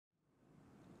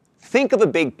Think of a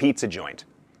big pizza joint.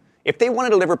 If they want to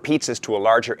deliver pizzas to a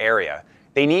larger area,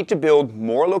 they need to build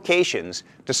more locations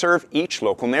to serve each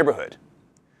local neighborhood.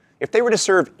 If they were to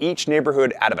serve each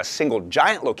neighborhood out of a single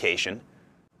giant location,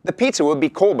 the pizza would be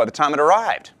cold by the time it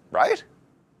arrived, right?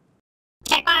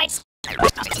 Tech Bytes.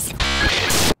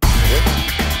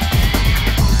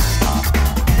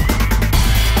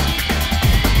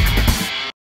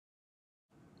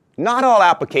 Not all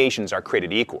applications are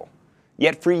created equal.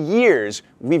 Yet for years,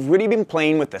 we've really been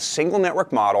playing with a single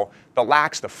network model that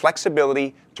lacks the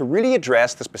flexibility to really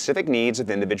address the specific needs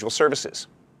of individual services.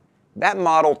 That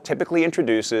model typically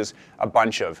introduces a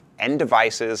bunch of end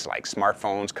devices like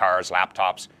smartphones, cars,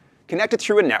 laptops, connected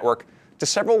through a network to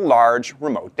several large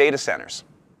remote data centers.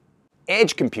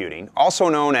 Edge computing, also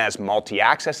known as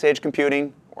multi-access edge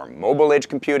computing or mobile edge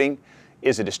computing,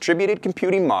 is a distributed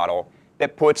computing model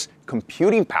that puts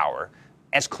computing power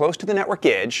as close to the network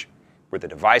edge, where the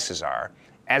devices are,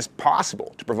 as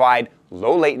possible to provide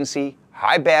low latency,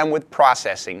 high bandwidth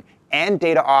processing and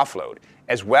data offload,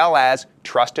 as well as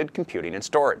trusted computing and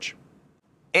storage.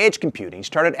 Edge computing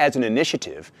started as an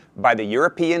initiative by the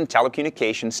European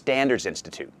Telecommunication Standards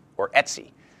Institute, or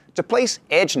ETSI, to place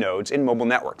edge nodes in mobile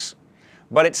networks,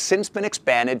 but it's since been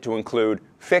expanded to include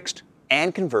fixed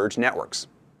and converged networks.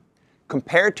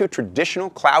 Compared to traditional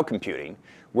cloud computing,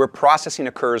 where processing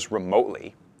occurs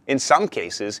remotely, in some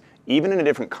cases, even in a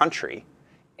different country,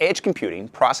 edge computing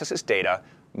processes data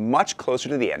much closer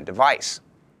to the end device.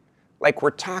 Like we're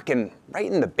talking right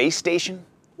in the base station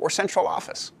or central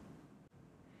office.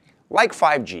 Like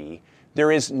 5G,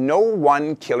 there is no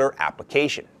one killer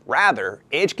application. Rather,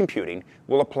 edge computing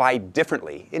will apply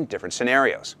differently in different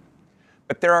scenarios.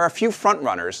 But there are a few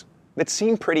frontrunners that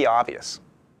seem pretty obvious.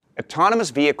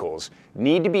 Autonomous vehicles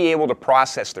need to be able to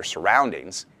process their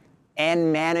surroundings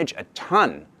and manage a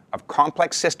ton of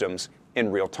complex systems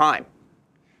in real time.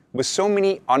 With so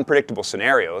many unpredictable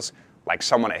scenarios, like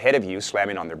someone ahead of you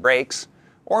slamming on their brakes,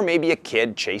 or maybe a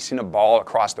kid chasing a ball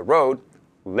across the road,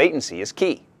 latency is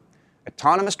key.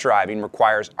 Autonomous driving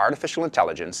requires artificial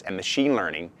intelligence and machine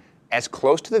learning as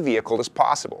close to the vehicle as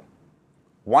possible.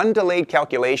 One delayed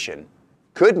calculation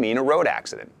could mean a road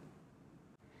accident.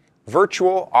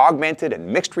 Virtual, augmented, and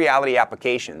mixed reality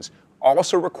applications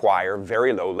also require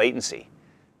very low latency,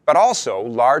 but also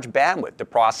large bandwidth to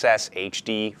process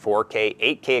HD,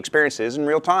 4K, 8K experiences in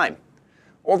real time.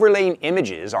 Overlaying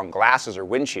images on glasses or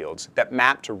windshields that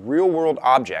map to real-world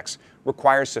objects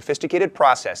requires sophisticated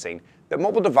processing that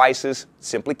mobile devices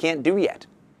simply can't do yet.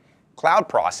 Cloud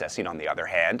processing, on the other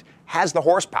hand, has the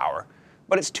horsepower,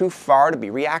 but it's too far to be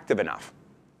reactive enough.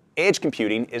 Edge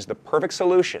computing is the perfect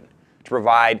solution to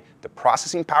provide the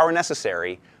processing power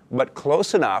necessary, but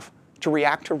close enough to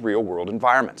react to real-world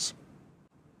environments.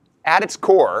 At its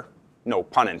core, no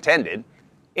pun intended,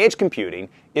 edge computing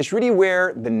is really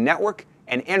where the network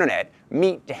and internet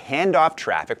meet to hand off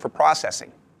traffic for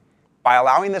processing. By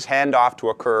allowing this handoff to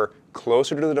occur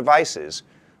closer to the devices,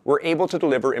 we're able to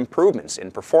deliver improvements in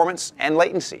performance and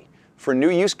latency for new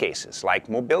use cases like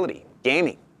mobility,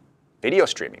 gaming, video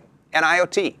streaming, and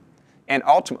IoT, and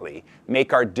ultimately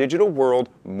make our digital world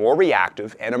more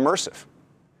reactive and immersive.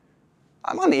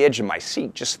 I'm on the edge of my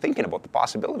seat just thinking about the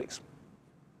possibilities.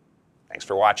 Thanks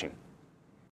for watching.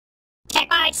 Tech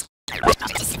Bytes.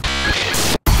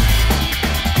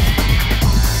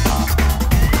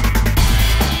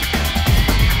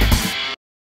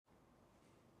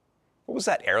 What was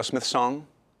that Aerosmith song?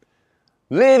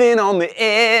 Living on the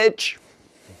edge.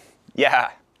 Yeah,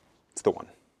 it's the one.